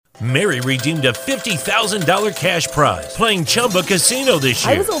Mary redeemed a $50,000 cash prize playing Chumba Casino this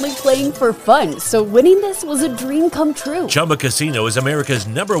year. I was only playing for fun, so winning this was a dream come true. Chumba Casino is America's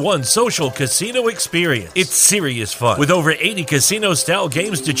 #1 social casino experience. It's serious fun. With over 80 casino-style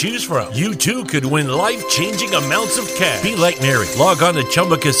games to choose from, you too could win life-changing amounts of cash. Be like Mary. Log on to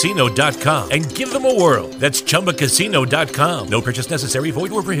ChumbaCasino.com and give them a whirl. That's ChumbaCasino.com. No purchase necessary.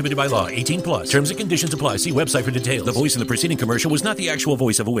 Void where prohibited by law. 18 plus. Terms and conditions apply. See website for details. The voice in the preceding commercial was not the actual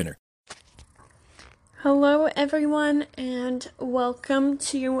voice of a winner. Hello everyone, and welcome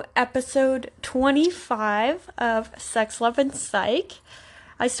to episode 25 of Sex, Love, and Psych.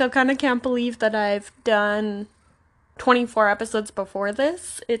 I still kind of can't believe that I've done 24 episodes before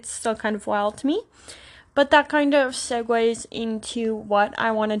this. It's still kind of wild to me. But that kind of segues into what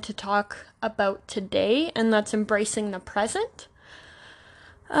I wanted to talk about today, and that's embracing the present.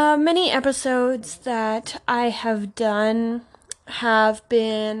 Many episodes that I have done have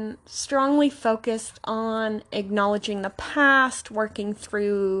been strongly focused on acknowledging the past, working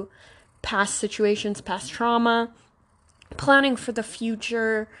through past situations, past trauma, planning for the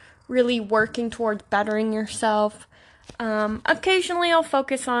future, really working towards bettering yourself. Occasionally I'll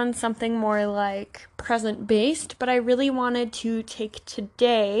focus on something more like present-based, but I really wanted to take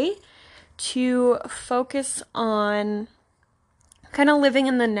today to focus on kind of living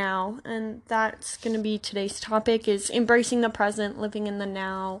in the now, and that's going to be today's topic, is embracing the present, living in the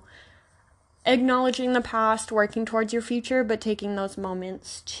now, acknowledging the past, working towards your future, but taking those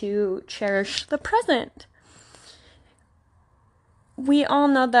moments to cherish the present. We all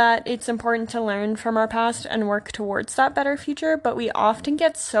know that it's important to learn from our past and work towards that better future, but we often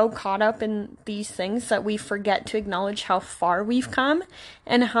get so caught up in these things that we forget to acknowledge how far we've come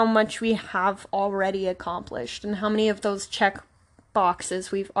and how much we have already accomplished and how many of those check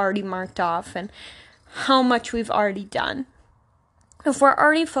boxes we've already marked off and how much we've already done. If we're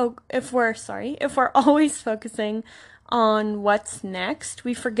always focusing on what's next,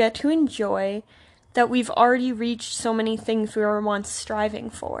 we forget to enjoy that we've already reached so many things we were once striving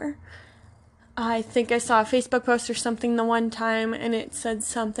for. I think I saw a Facebook post or something the one time, and it said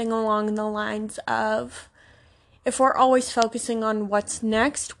something along the lines of, if we're always focusing on what's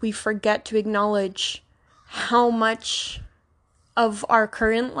next, we forget to acknowledge how much of our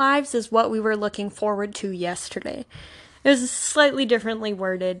current lives is what we were looking forward to yesterday. It was slightly differently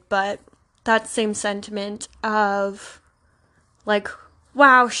worded, but that same sentiment of, like,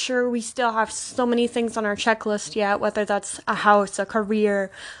 wow, sure, we still have so many things on our checklist yet, whether that's a house, a career,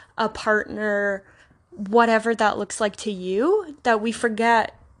 a partner, whatever that looks like to you, that we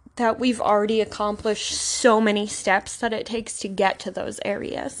forget that we've already accomplished so many steps that it takes to get to those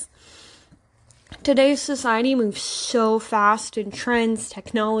areas. Today's society moves so fast in trends,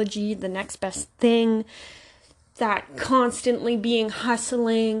 technology, the next best thing, that constantly being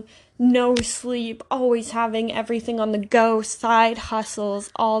hustling, no sleep, always having everything on the go, side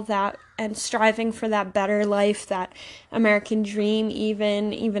hustles, all that, and striving for that better life, that American dream,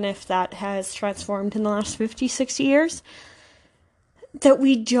 even if that has transformed in the last 50, 60 years, that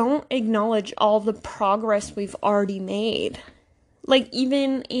we don't acknowledge all the progress we've already made. Like,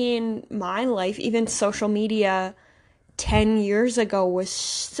 even in my life, even social media 10 years ago was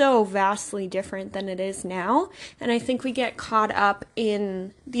so vastly different than it is now. And I think we get caught up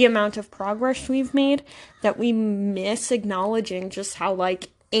in the amount of progress we've made that we miss acknowledging just how, like,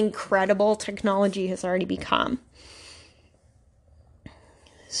 incredible technology has already become.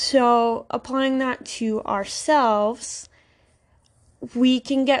 So, applying that to ourselves, we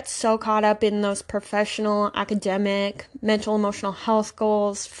can get so caught up in those professional, academic, mental, emotional health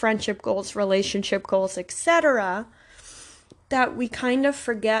goals, friendship goals, relationship goals, etc., that we kind of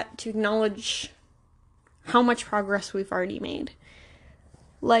forget to acknowledge how much progress we've already made.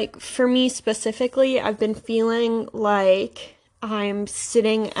 Like, for me specifically, I've been feeling like I'm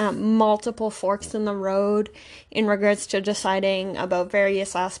sitting at multiple forks in the road in regards to deciding about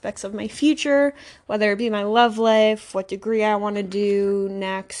various aspects of my future, whether it be my love life, what degree I want to do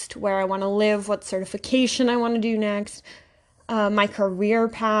next, where I want to live, what certification I want to do next, my career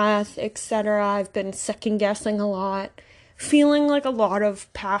path, etc. I've been second guessing a lot, feeling like a lot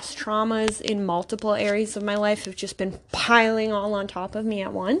of past traumas in multiple areas of my life have just been piling all on top of me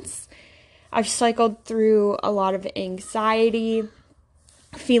at once. I've cycled through a lot of anxiety,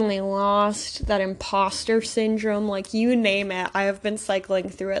 feeling lost, that imposter syndrome, like, you name it, I have been cycling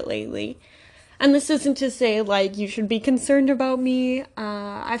through it lately. And this isn't to say, like, you should be concerned about me.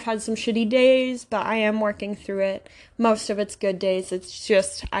 I've had some shitty days, but I am working through it. Most of it's good days. It's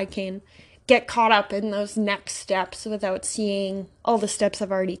just I can get caught up in those next steps without seeing all the steps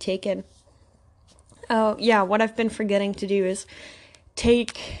I've already taken. Oh, yeah, what I've been forgetting to do is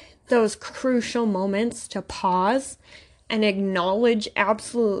take those crucial moments to pause and acknowledge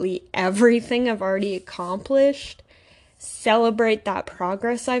absolutely everything I've already accomplished, celebrate that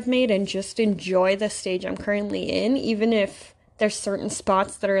progress I've made, and just enjoy the stage I'm currently in, even if there's certain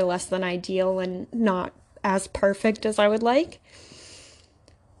spots that are less than ideal and not as perfect as I would like.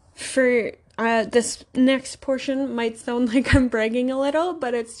 For this next portion might sound like I'm bragging a little,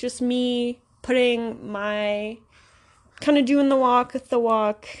 but it's just me putting my, kind of doing the walk,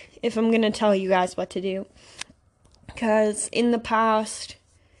 if I'm going to tell you guys what to do. Because in the past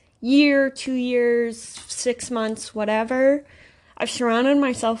year, 2 years, 6 months, whatever, I've surrounded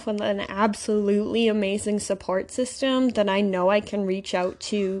myself with an absolutely amazing support system that I know I can reach out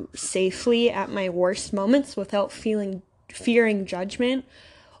to safely at my worst moments without fearing judgment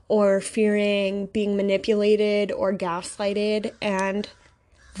or fearing being manipulated or gaslighted. And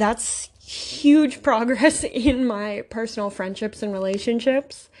that's huge progress in my personal friendships and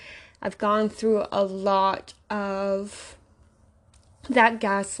relationships. I've gone through a lot of that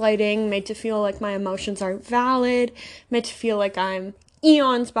gaslighting, made to feel like my emotions aren't valid, made to feel like I'm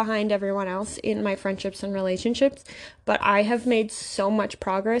eons behind everyone else in my friendships and relationships. But I have made so much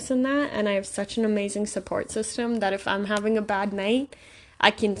progress in that, and I have such an amazing support system that if I'm having a bad night, I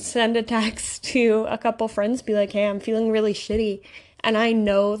can send a text to a couple friends, be like, hey, I'm feeling really shitty. And I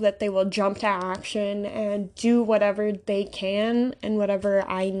know that they will jump to action and do whatever they can and whatever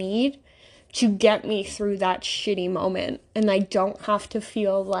I need to get me through that shitty moment. And I don't have to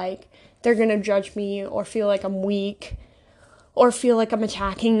feel like they're going to judge me or feel like I'm weak or feel like I'm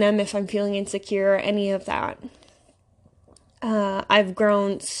attacking them if I'm feeling insecure or any of that. I've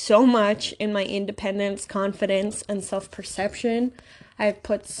grown so much in my independence, confidence, and self-perception. I've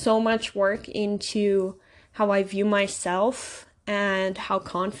put so much work into how I view myself and how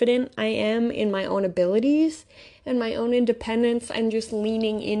confident I am in my own abilities and my own independence, and just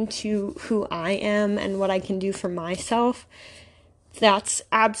leaning into who I am and what I can do for myself. That's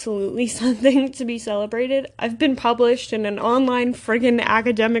absolutely something to be celebrated. I've been published in an online friggin'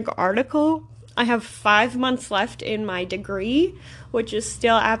 academic article. I have 5 months left in my degree, which is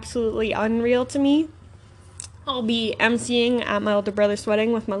still absolutely unreal to me. I'll be emceeing at my older brother's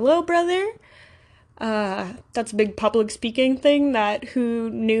wedding with my little brother. That's a big public speaking thing that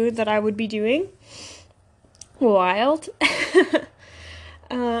who knew that I would be doing. Wild.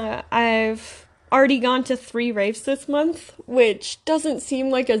 I've already gone to 3 raves this month, which doesn't seem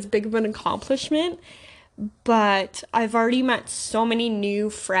like as big of an accomplishment, but I've already met so many new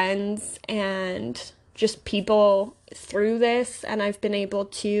friends and just people through this, and I've been able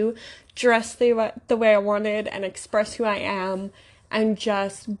to dress the way I wanted and express who I am and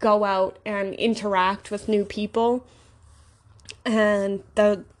just go out and interact with new people. And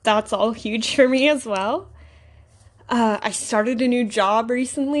that's all huge for me as well. I started a new job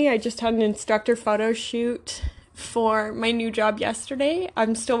recently. I just had an instructor photo shoot for my new job yesterday.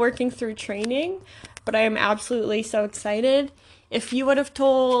 I'm still working through training, but I am absolutely so excited. If you would have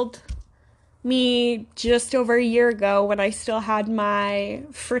told me just over a year ago, when I still had my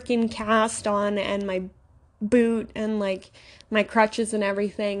freaking cast on and my boot and like my crutches and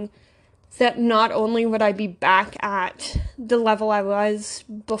everything, that not only would I be back at the level I was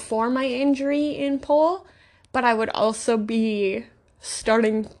before my injury in pole, but I would also be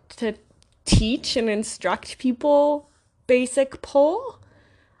starting to teach and instruct people basic pole.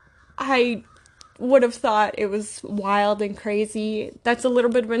 I would have thought it was wild and crazy. That's a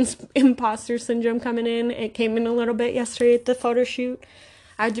little bit of imposter syndrome coming in. It came in a little bit yesterday at the photo shoot.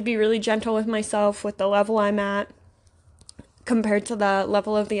 I had to be really gentle with myself with the level I'm at compared to the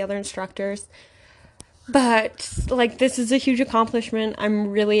level of the other instructors. But, like, this is a huge accomplishment. I'm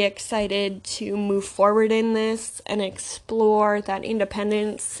really excited to move forward in this and explore that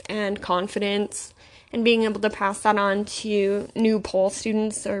independence and confidence and being able to pass that on to new pole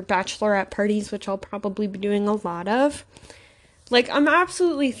students or bachelorette parties, which I'll probably be doing a lot of. Like, I'm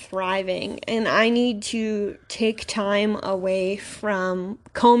absolutely thriving, and I need to take time away from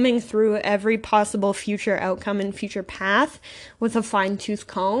combing through every possible future outcome and future path with a fine-tooth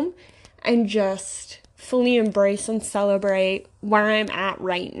comb and just fully embrace and celebrate where I'm at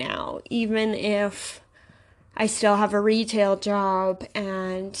right now, even if I still have a retail job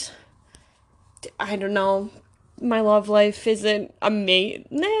and, I don't know, my love life isn't amazing.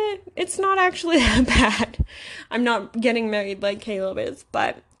 It's not actually that bad. I'm not getting married like Caleb is,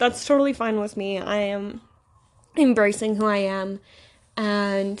 but that's totally fine with me. I am embracing who I am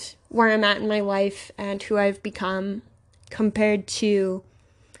and where I'm at in my life and who I've become compared to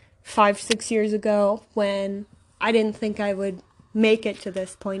 5-6 years ago when I didn't think I would make it to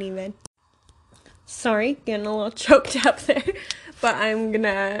this point even. Sorry, getting a little choked up there. but I'm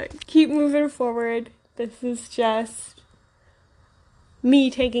gonna keep moving forward. This is just me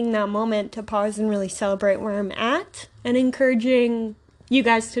taking that moment to pause and really celebrate where I'm at and encouraging you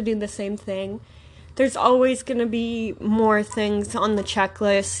guys to do the same thing. There's always going to be more things on the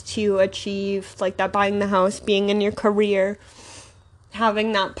checklist to achieve, like that buying the house, being in your career,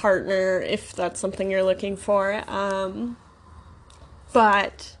 having that partner, if that's something you're looking for.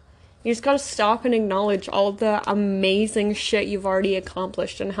 But you just got to stop and acknowledge all the amazing shit you've already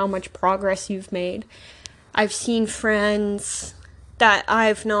accomplished and how much progress you've made. I've seen friends that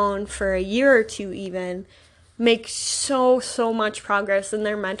I've known for a year or two even make so much progress in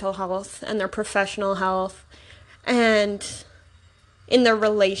their mental health and their professional health and in their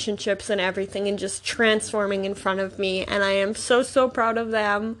relationships and everything, and just transforming in front of me. And I am so proud of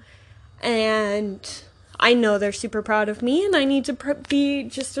them, and I know they're super proud of me, and I need to be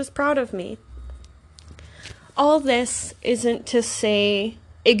just as proud of me. All this isn't to say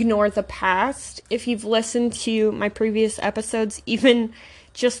ignore the past. If you've listened to my previous episodes, even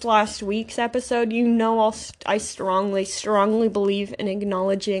just last week's episode, you know I strongly believe in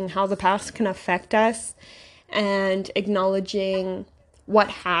acknowledging how the past can affect us and acknowledging what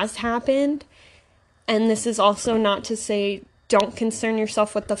has happened. And this is also not to say don't concern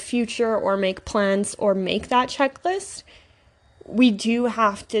yourself with the future or make plans or make that checklist. We do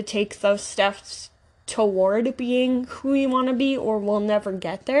have to take those steps toward being who we want to be, or we'll never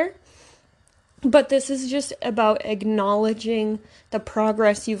get there. But this is just about acknowledging the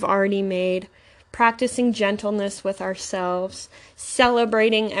progress you've already made, practicing gentleness with ourselves,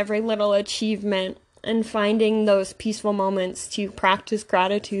 celebrating every little achievement, and finding those peaceful moments to practice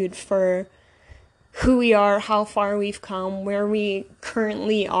gratitude for who we are, how far we've come, where we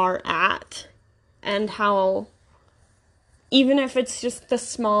currently are at, and how, even if it's just the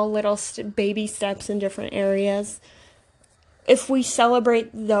small little baby steps in different areas, if we celebrate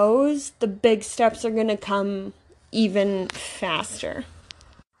those, the big steps are going to come even faster.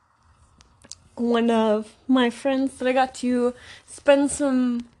 One of my friends that I got to spend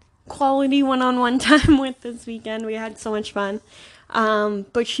some quality one-on-one time with this weekend, we had so much fun,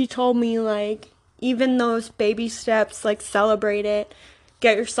 but she told me, like, even those baby steps, like, celebrate it,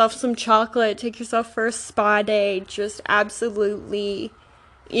 get yourself some chocolate, take yourself for a spa day, just absolutely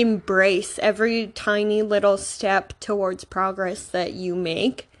embrace every tiny little step towards progress that you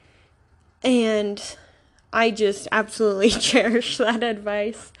make. And I just absolutely cherish that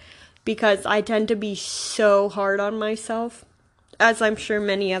advice, because I tend to be so hard on myself, as I'm sure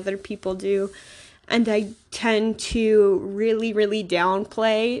many other people do, and I tend to really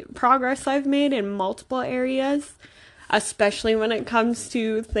downplay progress I've made in multiple areas, especially when it comes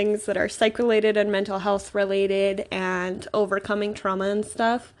to things that are psych-related and mental health related and overcoming trauma and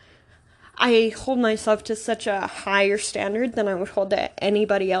stuff. I hold myself to such a higher standard than I would hold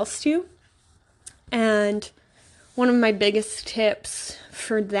anybody else to. And one of my biggest tips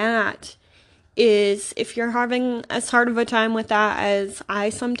for that is, if you're having as hard of a time with that as I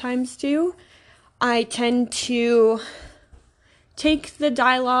sometimes do, I tend to take the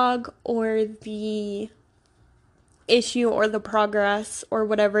dialogue or the issue or the progress or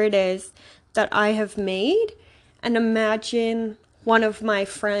whatever it is that I have made and imagine one of my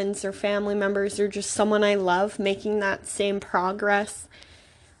friends or family members or just someone I love making that same progress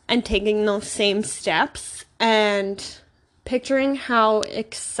and taking those same steps, and picturing how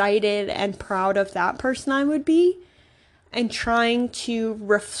excited and proud of that person I would be, and trying to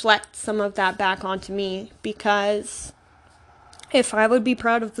reflect some of that back onto me. Because if I would be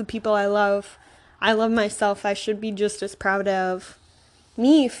proud of the people I love myself, I should be just as proud of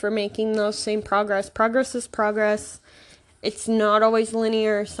me for making those same progress. Progress is progress. It's not always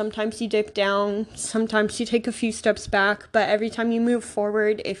linear. Sometimes you dip down, sometimes you take a few steps back, but every time you move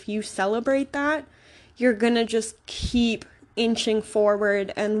forward, if you celebrate that, you're gonna just keep inching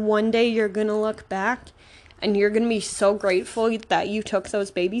forward, and one day you're gonna look back and you're gonna be so grateful that you took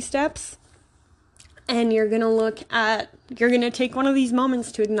those baby steps, and you're gonna take one of these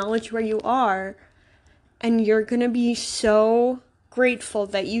moments to acknowledge where you are, and you're gonna be so grateful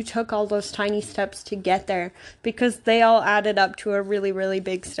that you took all those tiny steps to get there, because they all added up to a really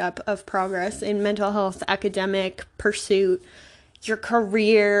big step of progress in mental health, academic pursuit, your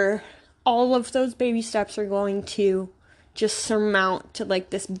career. All of those baby steps are going to just surmount to like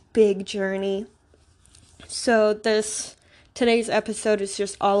this big journey. So today's episode is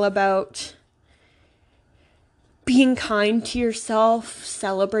just all about being kind to yourself,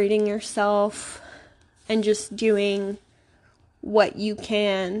 celebrating yourself, and just doing what you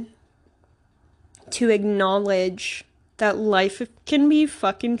can to acknowledge that life can be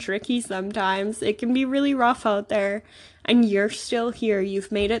fucking tricky sometimes. It can be really rough out there, and you're still here.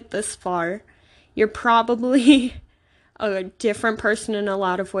 You've made it this far. You're probably a different person in a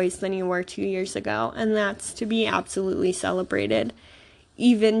lot of ways than you were 2 years ago, and that's to be absolutely celebrated.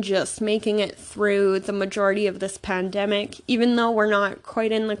 Even just making it through the majority of this pandemic, even though we're not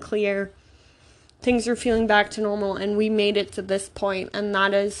quite in the clear, things are feeling back to normal, and we made it to this point, and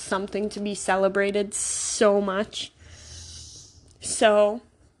that is something to be celebrated so much. So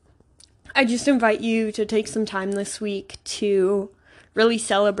I just invite you to take some time this week to really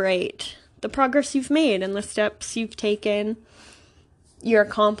celebrate the progress you've made and the steps you've taken, your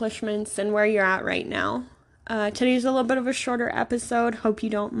accomplishments, and where you're at right now. Today's a little bit of a shorter episode. Hope you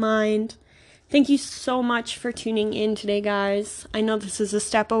don't mind. Thank you so much for tuning in today, guys. I know this is a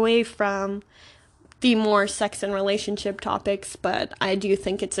step away from the more sex and relationship topics, but I do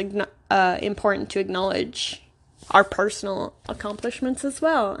think it's important to acknowledge our personal accomplishments as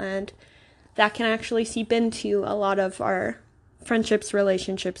well, and that can actually seep into a lot of our friendships,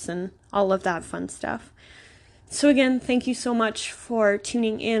 relationships, and all of that fun stuff. So again, thank you so much for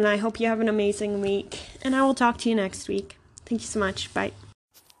tuning in. I hope you have an amazing week, and I will talk to you next week. Thank you so much. Bye.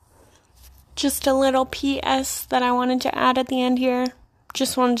 Just a little PS that I wanted to add at the end here.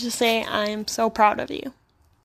 Just wanted to say I am so proud of you.